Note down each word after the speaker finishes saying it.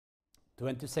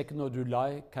22nd of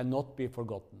July cannot be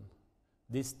forgotten.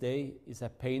 This day is a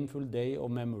painful day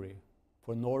of memory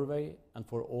for Norway and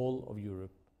for all of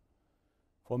Europe.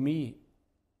 For me,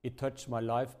 it touched my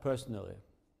life personally.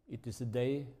 It is a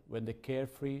day when the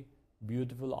carefree,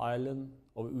 beautiful island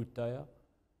of Utøya,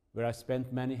 where I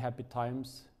spent many happy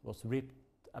times, was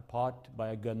ripped apart by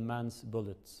a gunman's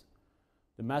bullets.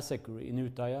 The massacre in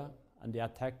Utøya and the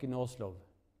attack in Oslo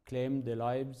claimed the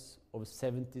lives of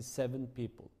 77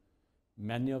 people,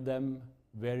 many of them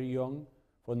very young,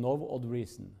 for no other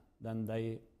reason than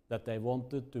that they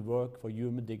wanted to work for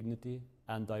human dignity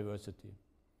and diversity.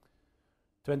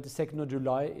 22nd of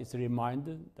July is a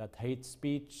reminder that hate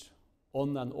speech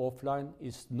on and offline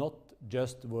is not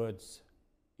just words.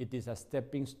 It is a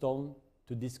stepping stone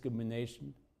to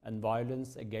discrimination and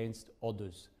violence against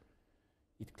others.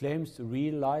 It claims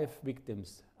real-life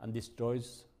victims and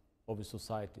destroys our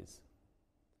societies.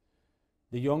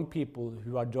 The young people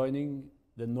who are joining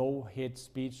the No Hate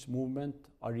Speech movement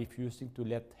are refusing to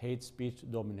let hate speech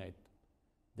dominate.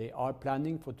 They are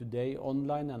planning for today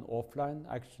online and offline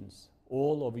actions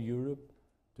all over Europe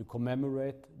to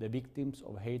commemorate the victims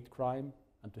of hate crime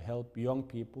and to help young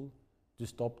people to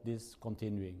stop this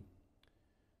continuing.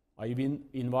 I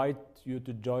invite you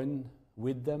to join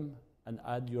with them and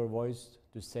add your voice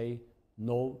to say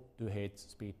no to hate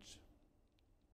speech.